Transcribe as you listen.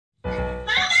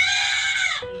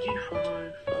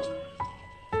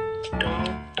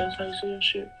type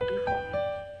shit. Be fine.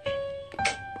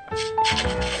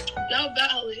 Y'all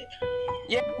valid.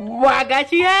 Yeah, well, I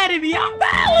got you out of me. I'm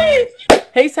valid.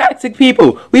 Hey, toxic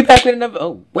people. We back with another.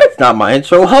 Oh, what's not my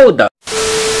intro? Hold up.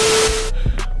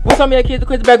 What's up, y'all kids?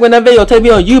 Quiz back with another video. Take me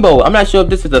on Yubo. I'm not sure if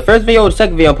this is the first video or the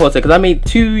second video I'm posting because I made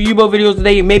 2 Yubo videos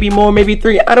today, maybe more, maybe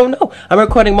 3. I don't know. I'm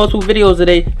recording multiple videos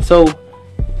today, so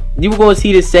you were going to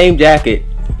see the same jacket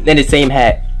and the same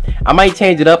hat. I might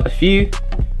change it up a few,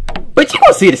 but you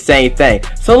gonna see the same thing.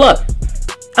 So look,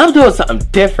 I'm doing something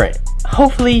different.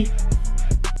 Hopefully,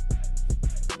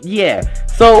 yeah.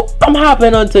 So I'm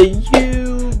hopping onto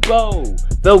Yubo,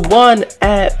 the one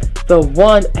app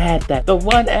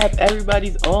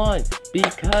everybody's on,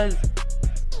 because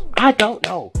I don't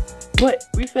know, but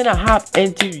we finna hop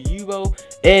into Yubo,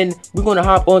 and we're gonna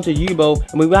hop onto Yubo,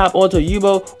 and when we hop onto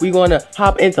Yubo, we're gonna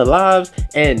hop into lives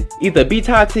and either be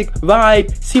toxic,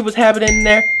 vibe, see what's happening in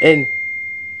there, and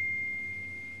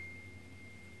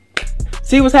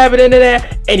see what's happening in there,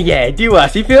 and yeah, do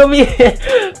us, you feel me?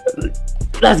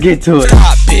 Let's get to it.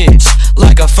 Hot bitch,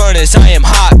 like a furnace, I am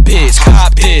hot bitch.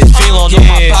 Hot bitch, feel on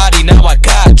my body, now I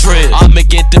got drip. I'ma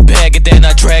get the bag and then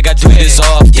I drag, I do this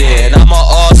often. I'm an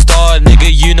all-star, nigga,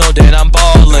 you know that I'm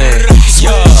ballin'.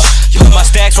 Put my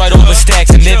stacks right over stacks,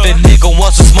 and if a nigga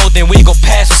wants to smoke, then we gon'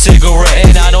 pass a cigarette.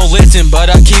 And I don't listen, but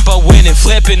I keep on winning,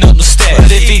 flipping up the stacks. But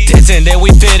if he dissing, then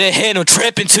we fit a hit him,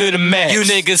 tripping to the max. You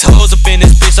niggas hoes up in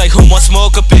this bitch, like who want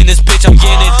smoke up in this bitch? I'm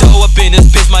getting dough up in this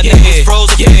bitch, my niggas froze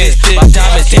up in this bitch. My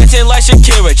diamonds dancing like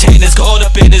Shakira, chain is gold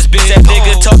up in this bitch. That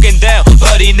nigga talking down,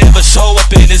 but he never show up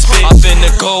in this bitch. I'm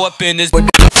finna go up in this bitch.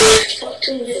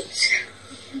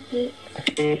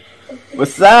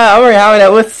 What's up? I'm already having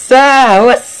that. What's up?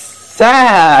 What's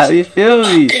up? You feel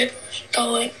me?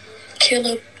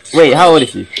 Wait, how old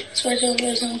is she?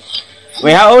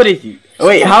 Wait, how old is she?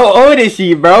 Wait, how old is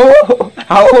she, bro?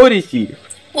 How old is she?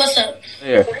 What's up?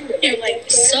 There. You're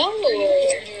like, so?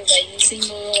 You're like, you see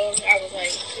more? I was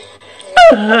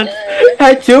like,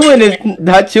 Her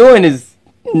chewing is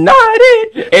not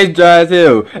it. It's dry as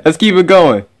hell. Let's keep it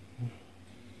going.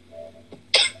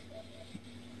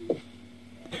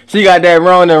 She got that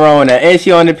Rona. And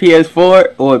she on the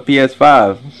PS4 or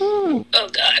PS5? oh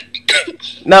God.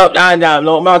 No, I'm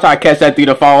trying to catch that through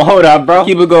the phone. Hold up, bro.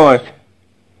 Keep it going.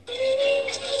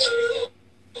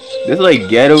 This like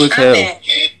ghetto as hell.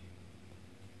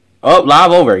 Oh,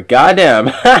 live over.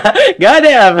 Goddamn.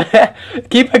 Goddamn.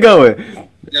 Keep it going.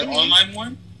 The online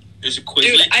one, there's a Quizlet.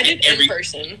 Dude, I did in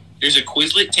person. There's a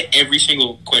Quizlet to every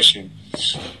single question.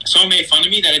 Someone made fun of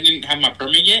me that I didn't have my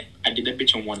permit yet. I did that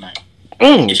bitch in one night.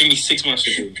 It took me 6 months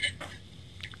to do.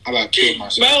 I about killed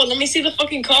myself. Bro, let me see the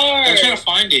fucking car. I'm trying to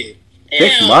find it.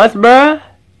 6 months, bruh?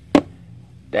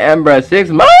 Damn, bruh,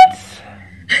 6 months?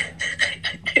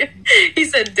 He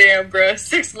said, damn, bro,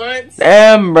 6 months?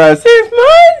 Damn, bruh, 6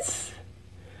 months?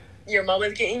 Your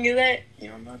mama's getting you that?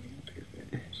 Yeah, I'm not getting paid for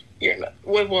this. You're not.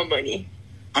 With what money?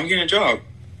 I'm getting a job.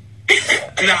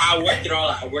 No, I worked it all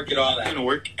out. I'm gonna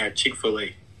work at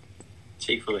Chick-fil-A.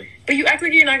 But you act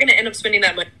like you're not gonna end up spending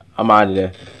that money. I'm out of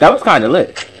there. That was kind of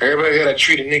lit. Everybody gotta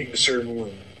treat a nigga a certain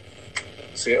way.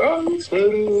 Say, oh,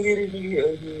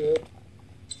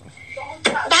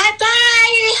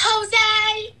 Bye-bye,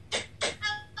 Jose.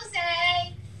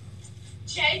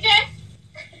 JJ.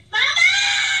 Mama!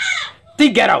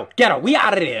 See, ghetto. We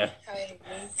out of there.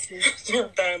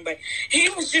 He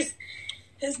was just,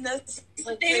 his nuts,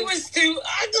 like, he was too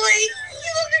ugly. He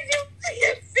looked like a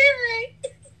right?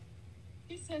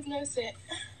 He says no sit.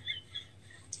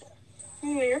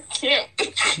 You're cute.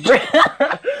 Bruh.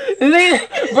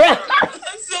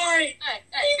 I'm sorry.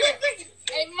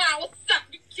 Hey, Mom, what's up?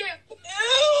 You cute.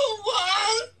 Ew,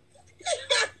 Mom.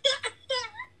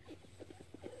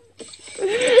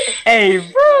 Hey, bro,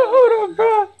 hold on,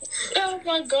 bro. Oh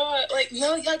my God! Like,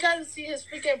 no, y'all gotta see his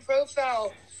freaking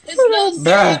profile. His Hold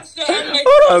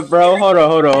on, bro. Hold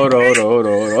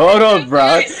on,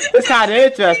 bro. It's kind of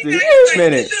interesting. Wait a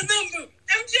minute.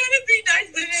 I'm trying to be nice,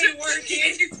 but it ain't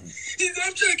working.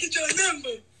 I'm trying to get your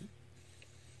number.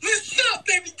 What's up,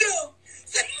 baby doll?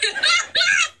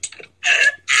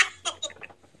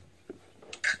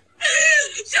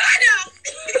 Shut up!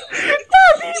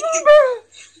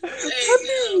 I'm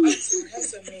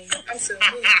so mean.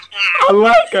 I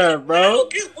like her, bro.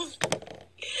 He was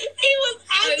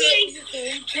ugly.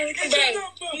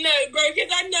 No, bro,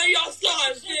 because I know y'all saw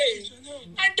him too.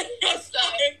 I know y'all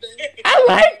saw him. I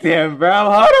like them,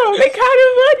 bro. Hold on, they kind of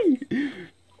funny.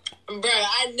 Bro,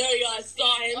 I know y'all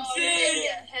saw him too.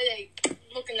 Yeah. Headache.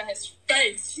 Looking at his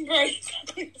face, bro.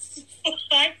 He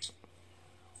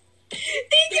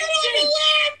got on the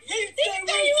left. He thought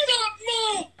he was up,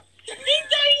 Mom. He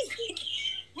thought he was.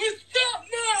 What's up,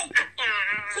 Mom?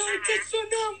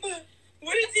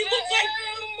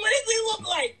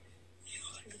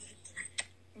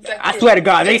 swear to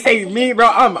God, they say me, bro.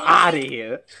 I'm out of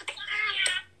here.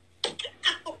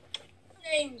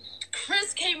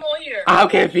 Chris came on here. I'm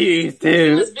confused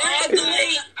too.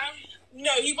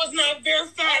 No, he was not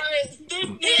verified. Yeah,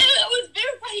 it was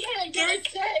verified. He had a good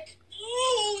check.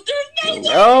 Oh, there's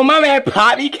no. Oh, my man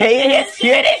Poppy can't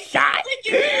shit it shot.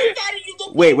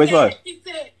 Wait, which one?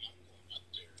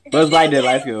 What's like the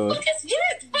life goal?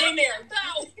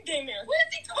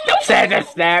 Don't say that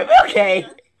snap. Okay.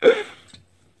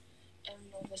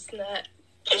 Snap.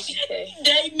 Okay.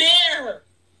 Daymare.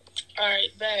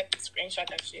 Alright, back. Screenshot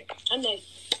that shit. I know.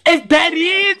 It's that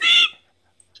easy.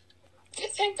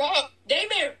 Just hang up.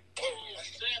 Daymare.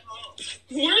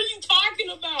 What are you talking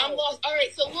about? I'm lost.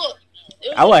 Alright, so look.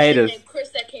 I would hate us. Chris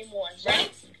that came on,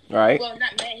 right? Right. Well,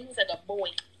 not man. He was like a boy.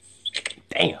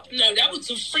 Damn. No, that was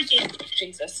a freaking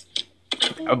Jesus.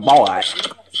 A boy.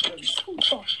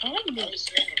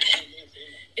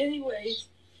 Anyways,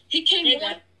 he came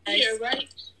on here, right?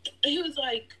 And he was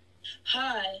like,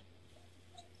 "Hi,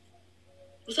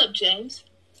 what's up, James?"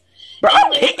 Bro,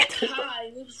 I'm like, pissed. hi.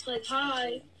 And he was like,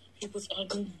 "Hi." He was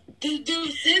ugly. Dude,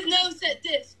 his nose said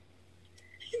this.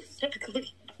 Exactly.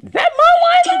 Is that my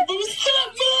wife? What's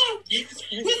up, Mom?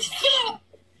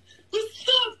 What's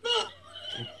up, Mom?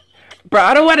 Bro,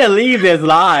 I don't want to leave this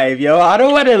live, yo. I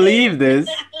don't want to leave this.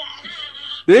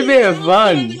 This being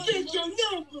fun.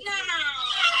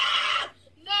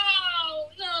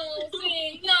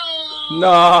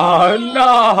 No.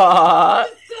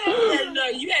 No,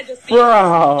 you had to see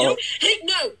Bro.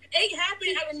 It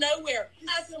happened out of nowhere.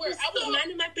 I swear, I was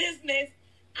minding my business.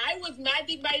 I was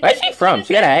minding my business. Where's she from?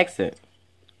 She got an accent.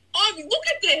 Oh, look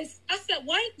at this. I said,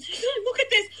 what? Look at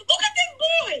this. Look at this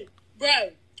boy.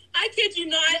 Bro, I kid you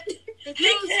not.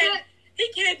 He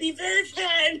can't be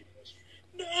verified.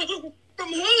 No.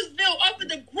 From Hoosville up in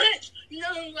the Grinch. You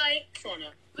know, like,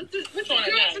 Shauna. What's the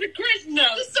girl for the Grinch? No.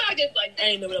 The saga, like, I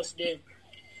ain't know what else to do.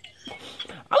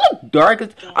 I look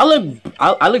dark. I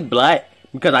look black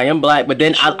because I am black, but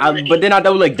then I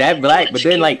don't look that black. But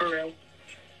then like,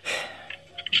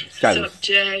 what's up,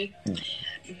 Jay?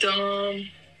 Dom.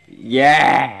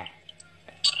 Yeah.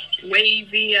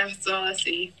 Wavy, I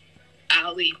saucy.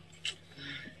 Ali.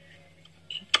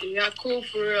 Y'all cool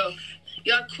for real.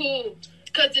 Y'all cool.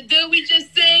 Cause the dude we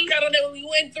just seen, I don't know what we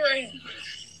went through.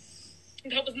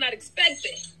 That was not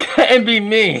expected. And be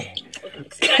me.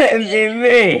 And be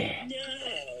me.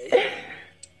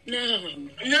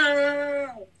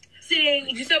 No. See,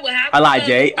 you said what happened? I like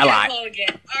Jay. I like. All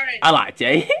right. I like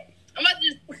Jay. I'm about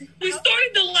to we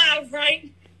started the live,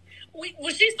 right?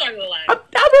 She started the live.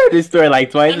 I've heard this story like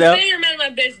twice now. I'm saying you're my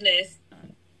business.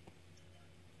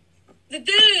 The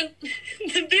dude he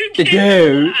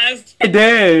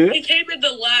came in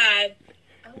the live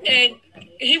and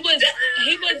he was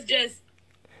just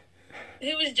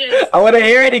I want to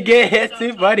hear it again. It's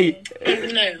too funny.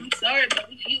 No, sorry, but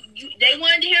they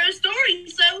wanted to hear a story,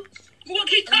 so we're gonna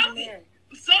keep talking.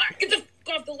 I'm sorry. Get the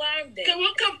fuck off the live then.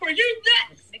 We'll come for you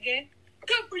next. Again?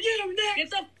 Come for you next. Get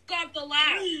the fuck off the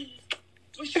live.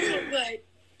 What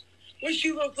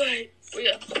she look like?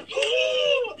 Yeah. What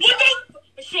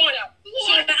the? Shut up.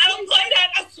 I don't play that.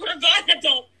 I swear to God, I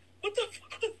don't. What the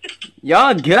fuck was that?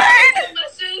 Y'all good? My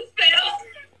shoes fell.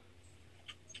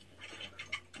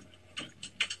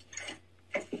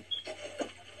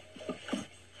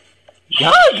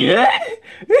 Y'all good?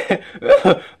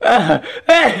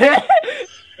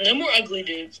 No more ugly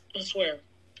dudes. I swear.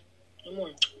 No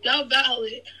more. Y'all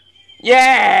valid.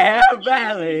 Yeah, I'm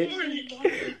valid.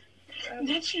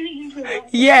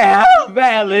 Yeah, I'm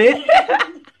valid.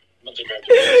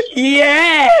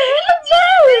 Yeah,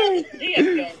 valid.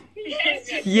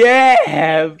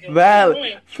 Yeah,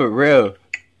 valid. For real.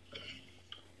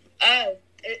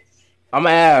 I'm gonna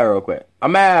add her real quick.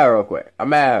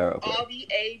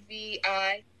 RVAVI.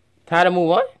 Time to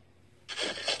move on?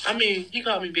 I mean, he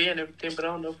called me bad and everything, but I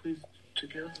don't know if we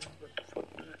together. What the fuck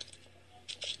is that?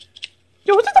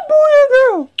 Yo, what's the boy and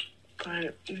girl?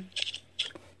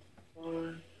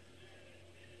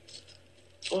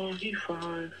 Oh, he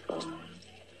fine.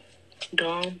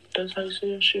 Dom, that's how you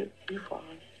say that shit. He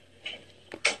fine.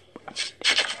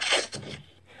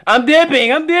 I'm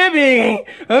dipping.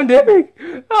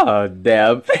 Oh,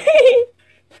 damn.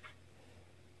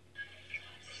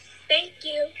 Thank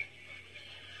you.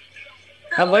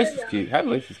 Her voice is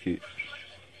cute.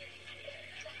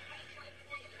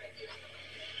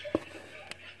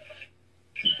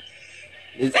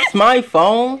 Is this my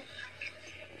phone?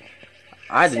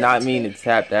 I did not mean to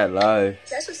tap that live.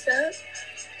 That's what's up.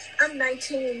 I'm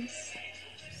 19.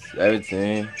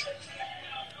 17.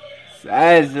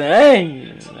 That's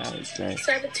dang.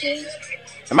 17.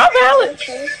 Am I valid?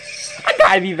 Okay. I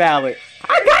gotta be valid.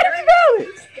 I gotta be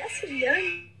valid. That's a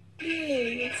young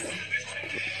being.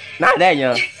 Not that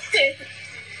young.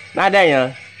 Not that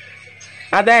young.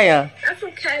 Not that young. I'm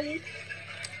from Cali.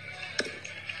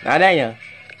 Not that young.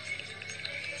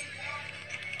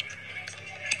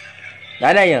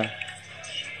 Not that young.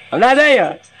 I'm not that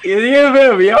young. You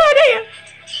feel me? I'm not that young.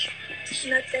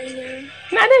 Not that young.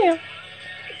 Not that young.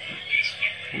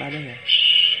 Not that young.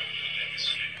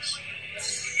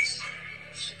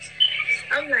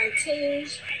 I'm 19.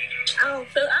 I don't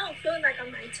feel like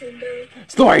I'm 19 though.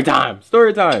 Story time.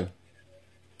 Story time.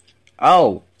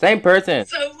 Oh, same person.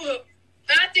 So look,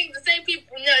 I think the same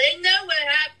people. No, they know what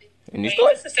happened. In these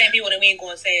stories? It's the same people, and we ain't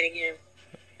gonna say it again.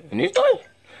 In these stories?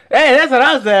 Hey, that's what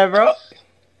I said, bro.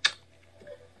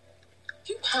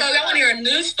 So y'all want to hear a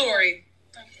news story?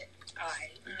 Okay. All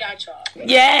right, we got y'all.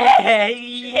 Yeah,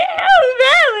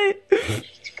 valid.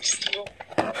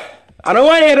 I don't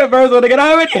want to hear the first one.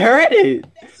 I already heard it.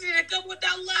 This is a couple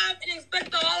without love and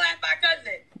expect to all that my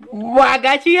cousin. Well, I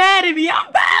got you out of me.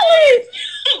 I'm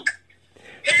valid.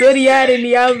 Hoodie out of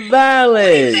me. I'm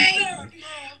valid.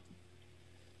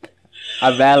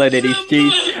 I'm valid in these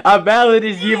streets. I'm valid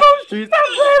in Yubo streets.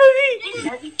 I'm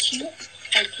valid. Are we cute?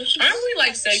 Aren't we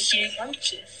like so cute? I'm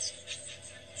just.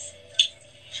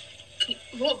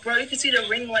 Look, bro, you can see the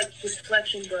ring like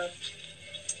reflection, bro.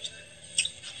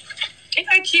 Ain't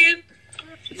I cute?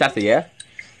 That's a yeah.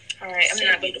 Alright, I'm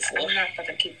not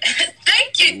fucking cute.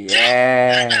 Thank you,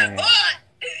 Yeah.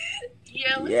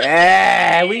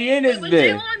 Yeah, we in this Was you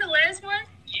bitch. on the last one?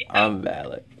 Yeah. I'm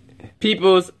valid.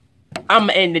 Peoples, I'm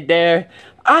end it there.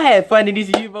 I had fun in these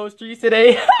Yubo streets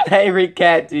today. I ain't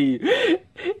recap to you.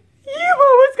 Yubo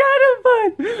was kind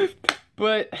of fun.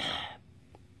 But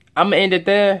I'm gonna end it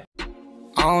there.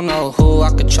 I don't know who I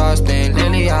could trust in.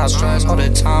 Lately I stress all the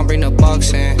time, bring the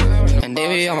bucks in. And they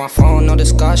be on my phone, no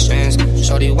discussions.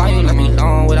 Shorty, why you let me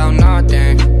alone without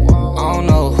nothing? I don't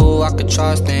know who I could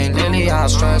trust in. Lately I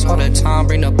stress all the time,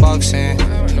 bring the bucks in.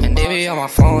 And they be on my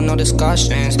phone, no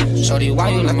discussions. Shorty, why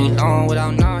you let me alone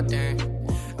without nothing?